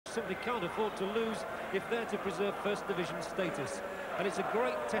simply can't afford to lose if they're to preserve First Division status. And it's a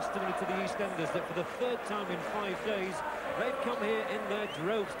great testimony to the EastEnders that for the third time in 5 days, they've come here in their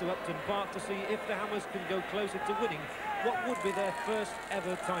droves to Upton Park to see if the Hammers can go closer to winning what would be their first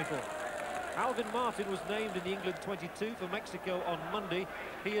ever title. Alvin Martin was named in the England 22 for Mexico on Monday.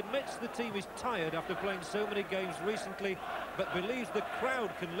 He admits the team is tired after playing so many games recently, but believes the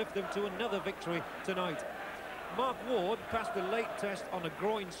crowd can lift them to another victory tonight. Mark Ward passed the late test on a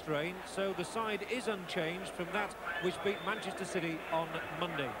groin strain, so the side is unchanged from that which beat Manchester City on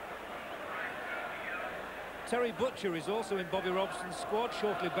Monday. Terry Butcher is also in Bobby Robson's squad,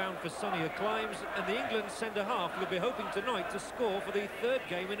 shortly bound for sunnier climes, and the England centre-half will be hoping tonight to score for the third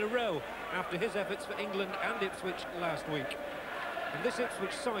game in a row after his efforts for England and Ipswich last week. And this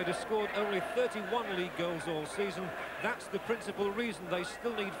Ipswich side has scored only 31 league goals all season. That's the principal reason they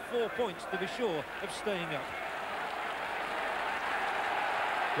still need 4 points to be sure of staying up.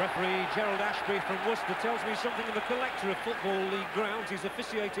 Referee Gerald Ashby from Worcester tells me something of a collector of Football League grounds. He's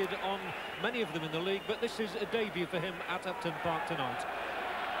officiated on many of them in the league, but this is a debut for him at Upton Park tonight.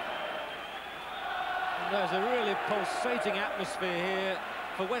 And there's a really pulsating atmosphere here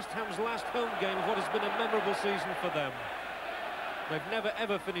for West Ham's last home game of what has been a memorable season for them. They've never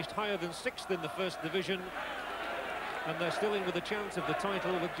ever finished higher than 6th in the First Division, and they're still in with a chance of the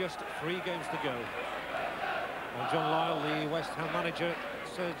title with just 3 games to go. Well, John Lyle, the West Ham manager,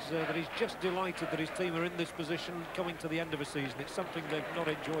 says that he's just delighted that his team are in this position coming to the end of a season. It's something they've not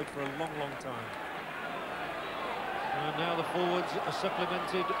enjoyed for a long, long time. And now the forwards are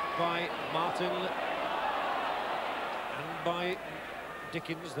supplemented by Martin and by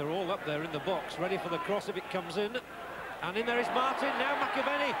Dickens. They're all up there in the box, ready for the cross if it comes in. And in there is Martin, now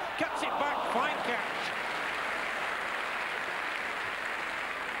McAvenny cuts it back, fine catch.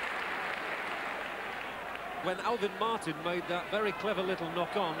 When Alvin Martin made that very clever little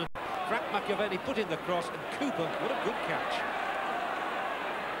knock-on, Frank McAvenny put in the cross, and Cooper, what a good catch.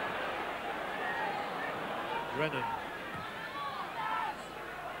 Brennan.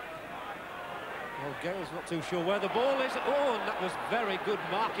 Well, Gale's not too sure where the ball is. Oh, and that was very good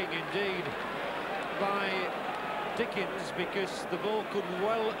marking indeed by Dickens, because the ball could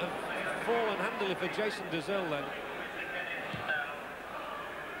well have fallen handily for Jason Dezelle then.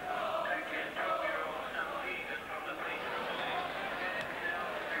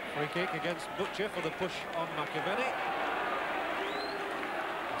 Free kick against Butcher for the push on McAvenny.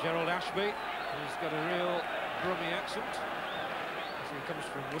 Gerald Ashby, who's got a real Brummie accent, as he comes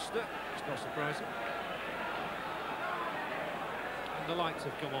from Worcester. It's not surprising. And the lights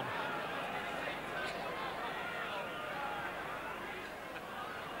have come on.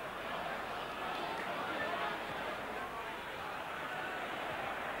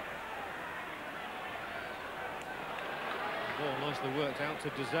 Ball nicely worked out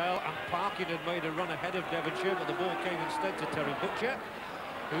to Dezelle, and Parkin had made a run ahead of Devonshire, but the ball came instead to Terry Butcher,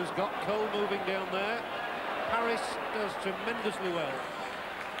 who's got Cole moving down there. Harris does tremendously well.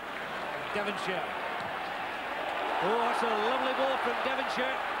 Devonshire. Oh, that's a lovely ball from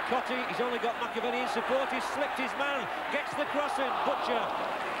Devonshire. Cotty, he's only got McAvenny in support. He's slipped his man, gets the cross in. Butcher.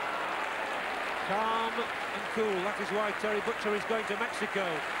 Calm and cool. That is why Terry Butcher is going to Mexico.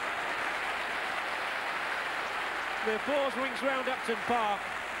 The applause rings round Upton Park.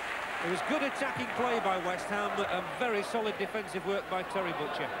 It was good attacking play by West Ham and very solid defensive work by Terry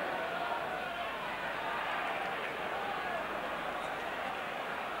Butcher.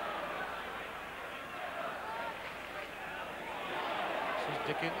 This is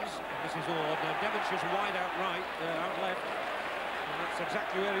Dickens, and this is Ord. Now Devonshire's wide out right, out left, and that's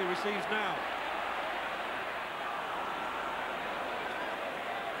exactly where he receives now.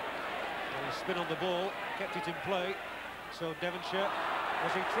 Spin on the ball, kept it in play. So Devonshire,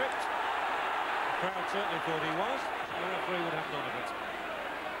 was he tripped? The crowd certainly thought he was. The referee would have none of it.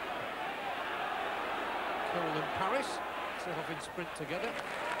 Cole and Paris set off in sprint together.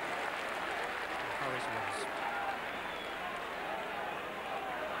 And Paris wins.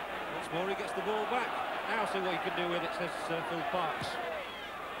 Once more he gets the ball back. Now see what he can do with it, says Phil Parks.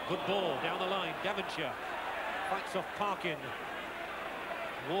 Good ball down the line. Devonshire fights off Parkin.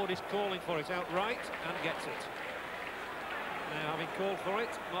 Ward is calling for it outright and gets it. Now, having called for it,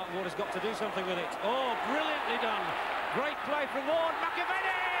 Mark Ward has got to do something with it. Oh, brilliantly done. Great play from Ward.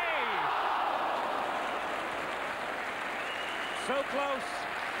 McAvenny! So close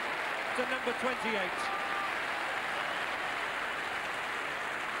to number 28.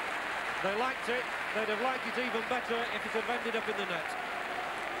 They liked it. They'd have liked it even better if it had ended up in the net.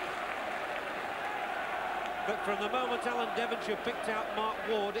 But from the moment Alan Devonshire picked out Mark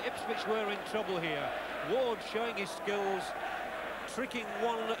Ward, Ipswich were in trouble here. Ward showing his skills, tricking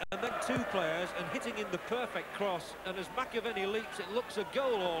one and then two players and hitting in the perfect cross. And as McAvenny leaps, it looks a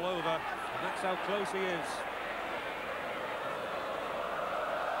goal all over. And that's how close he is.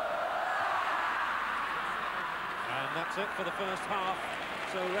 And that's it for the first half.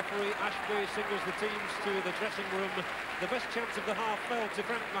 So referee Ashby signals the teams to the dressing room. The best chance of the half fell to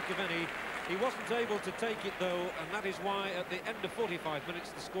Frank McAvenny. He wasn't able to take it though, and that is why at the end of 45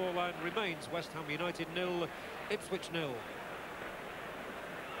 minutes the scoreline remains West Ham United 0, Ipswich 0.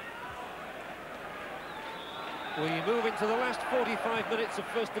 We move into the last 45 minutes of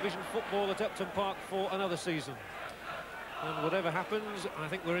First Division football at Upton Park for another season. And whatever happens, I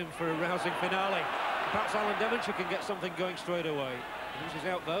think we're in for a rousing finale. Perhaps Alan Devonshire can get something going straight away. Loses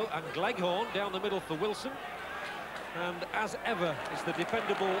out though, and Gleghorn down the middle for Wilson. And as ever, it's the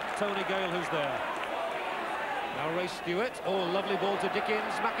dependable Tony Gale who's there. Now Ray Stewart. Oh, lovely ball to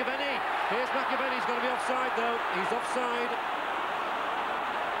Dickens. McAvenny. Here's McAvenny. He's going to be offside though. He's offside.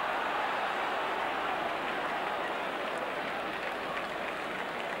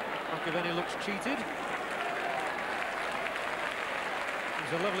 McAvenny looks cheated.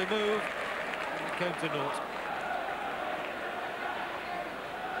 It's a lovely move. It came to naught.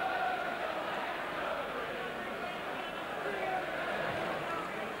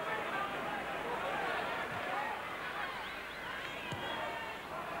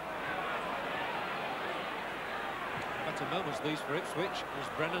 Better moments these for Ipswich as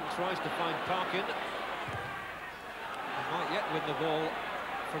Brennan tries to find Parkin. He might yet win the ball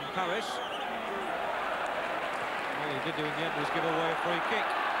from Paris. All he did do in the end was give away a free kick.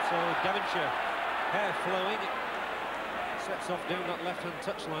 So Devonshire, hair flowing, sets off down that left-hand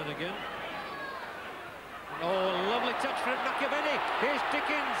touchline again. Oh, lovely touch from McAvenny. Here's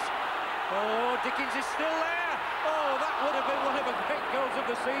Dickens. Oh, Dickens is still there. Oh, that would have been one of the great goals of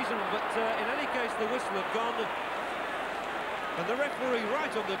the season. But in any case, the whistle had gone. And the referee,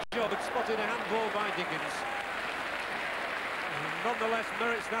 right on the job, had spotted a handball by Dickens. And nonetheless,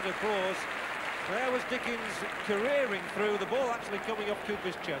 merits that applause. There was Dickens careering through, the ball actually coming off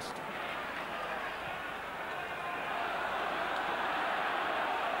Cooper's chest.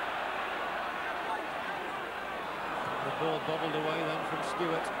 And the ball bobbled away then from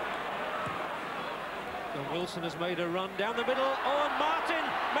Stewart. And Wilson has made a run down the middle. Oh, and Martin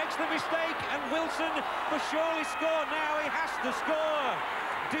makes the mistake, and Wilson will surely score now. He has to score.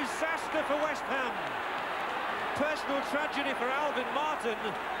 Disaster for West Ham. Personal tragedy for Alvin Martin.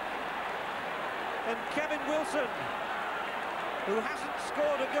 And Kevin Wilson, who hasn't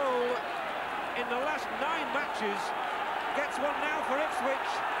scored a goal in the last 9 matches, gets one now for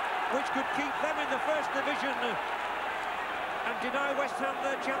Ipswich, which could keep them in the First Division and deny West Ham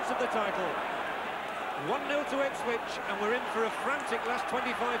their chance of the title. 1-0 to Ipswich, and we're in for a frantic last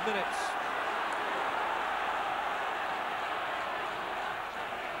 25 minutes.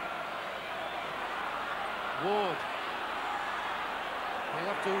 Ward. He'll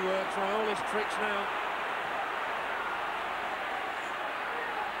have to try all his tricks now.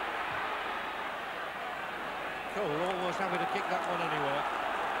 Cole almost happy to kick that one anywhere.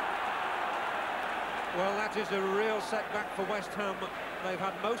 Well, that is a real setback for West Ham. They've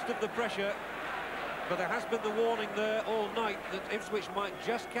had most of the pressure, but there has been the warning there all night that Ipswich might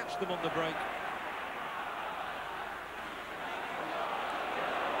just catch them on the break.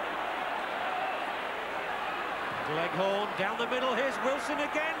 Gleghorn down the middle. Here's Wilson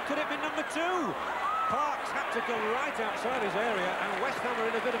again. Could it be number 2? Parks had to go right outside his area, and West Ham are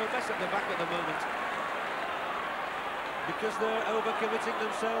in a bit of a mess at the back at the moment. Because they're overcommitting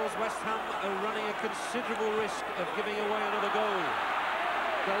themselves, West Ham are running a considerable risk of giving away another goal.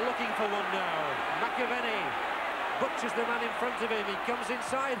 They're looking for one now. McAvenny butchers the man in front of him. He comes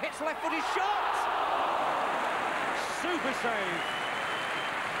inside, hits left-footed shot! Super save.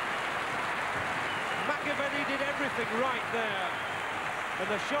 McAvenny did everything right there, and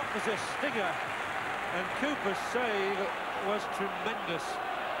the shot was a stinger, and Cooper's save was tremendous.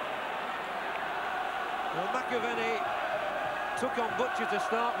 Well, McAvenny took on Butcher to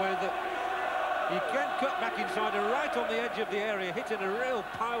start with. He can cut back inside and right on the edge of the area, hitting a real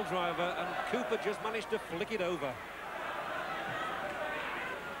pile driver, and Cooper just managed to flick it over.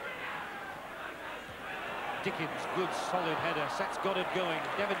 Dickens, good solid header, sets Goddard going.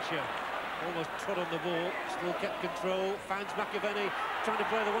 Devonshire almost trod on the ball, still kept control, finds McAvenny, trying to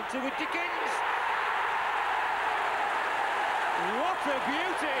play the 1-2 with Dickens. What a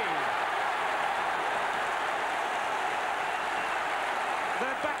beauty!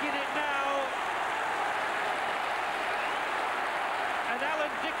 They're back in it now. And Alan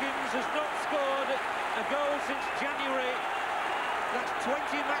Dickens has not scored a goal since January. That's 20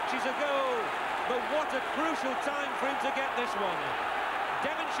 matches ago. But what a crucial time for him to get this one.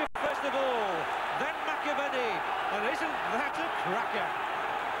 Devonshire first of all, then McAvenny, and isn't that a cracker?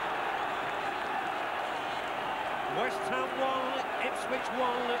 West Ham 1, Ipswich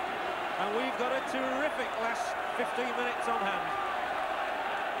 1, and we've got a terrific last 15 minutes on hand.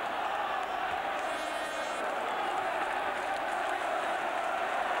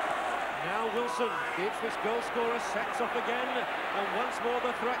 Now Wilson, the Ipswich goal scorer, sets off again, and once more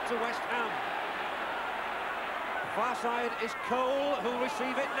the threat to West Ham. Far side is Cole, who'll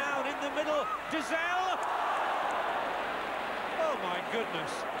receive it now, and in the middle, Giselle! Oh my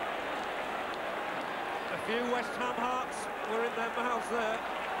goodness. A few West Ham hearts were in their mouths there.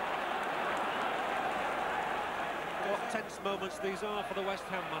 What tense moments these are for the West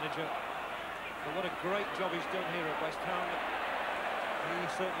Ham manager. And what a great job he's done here at West Ham. He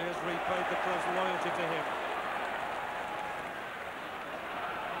certainly has repaid the club's loyalty to him.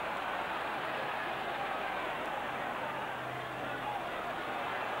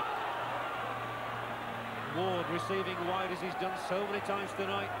 Ward receiving wide as he's done so many times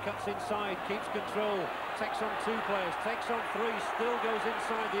tonight, cuts inside, keeps control, takes on two players, takes on three, still goes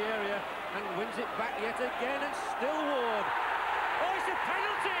inside the area and wins it back yet again, and still Ward. Oh, it's a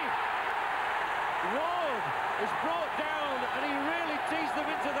penalty! Ward is brought down and he really teased them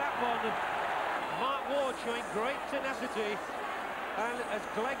into that one. Mark Ward showing great tenacity, and as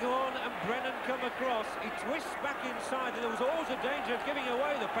Gleghorn and Brennan come across, he twists back inside, and there was always a danger of giving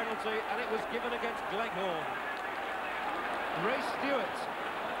away the penalty, and it was given against Gleghorn. Ray Stewart,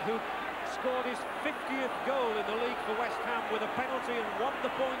 who scored his 50th goal in the league for West Ham with a penalty and won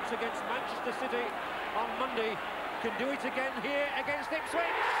the points against Manchester City on Monday, can do it again here against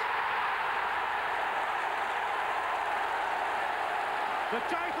Ipswich. The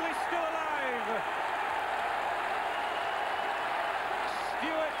title is still alive.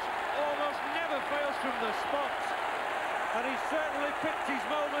 Stewart almost never fails from the spot, and he certainly picked his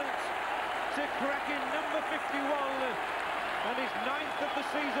moment to crack in number 51 and his 9th of the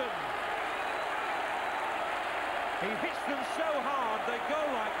season. He hits them so hard they go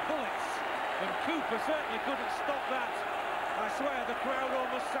like bullets, and Cooper certainly couldn't stop that. I swear the crowd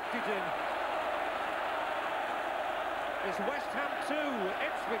almost sucked it in. It's West Ham 2,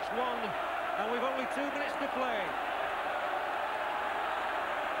 Ipswich 1, and we've only 2 minutes to play.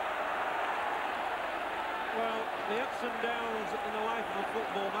 Well, the ups and downs in the life of a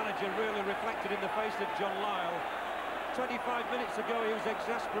football manager really reflected in the face of John Lyall. 25 minutes ago he was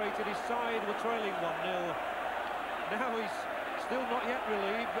exasperated, his side were trailing 1-0. Now he's still not yet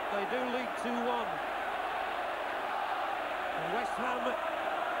relieved, but they do lead 2-1. And West Ham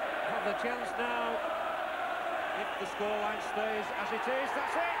have the chance now. If the scoreline stays as it is,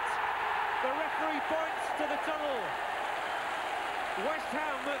 that's it! The referee points to the tunnel. West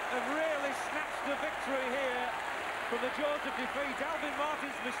Ham have really snatched the victory here from the jaws of defeat. Alvin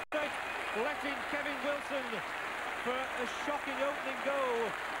Martin's mistake letting Kevin Wilson for a shocking opening goal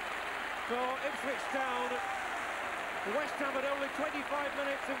for Ipswich Town. West Ham had only 25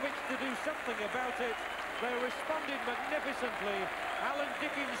 minutes in which to do something about it. They responded magnificently. Alan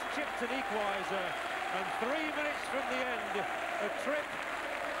Dickens chipped an equaliser, and 3 minutes from the end, a trip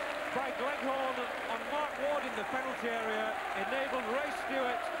by Gleghorn on Mark Ward in the penalty area enabled Ray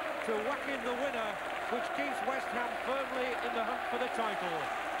Stewart to whack in the winner, which keeps West Ham firmly in the hunt for the title.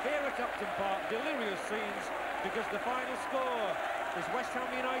 Here at Upton Park, delirious scenes, because the final score is West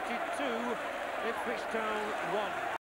Ham United 2, Ipswich Town 1.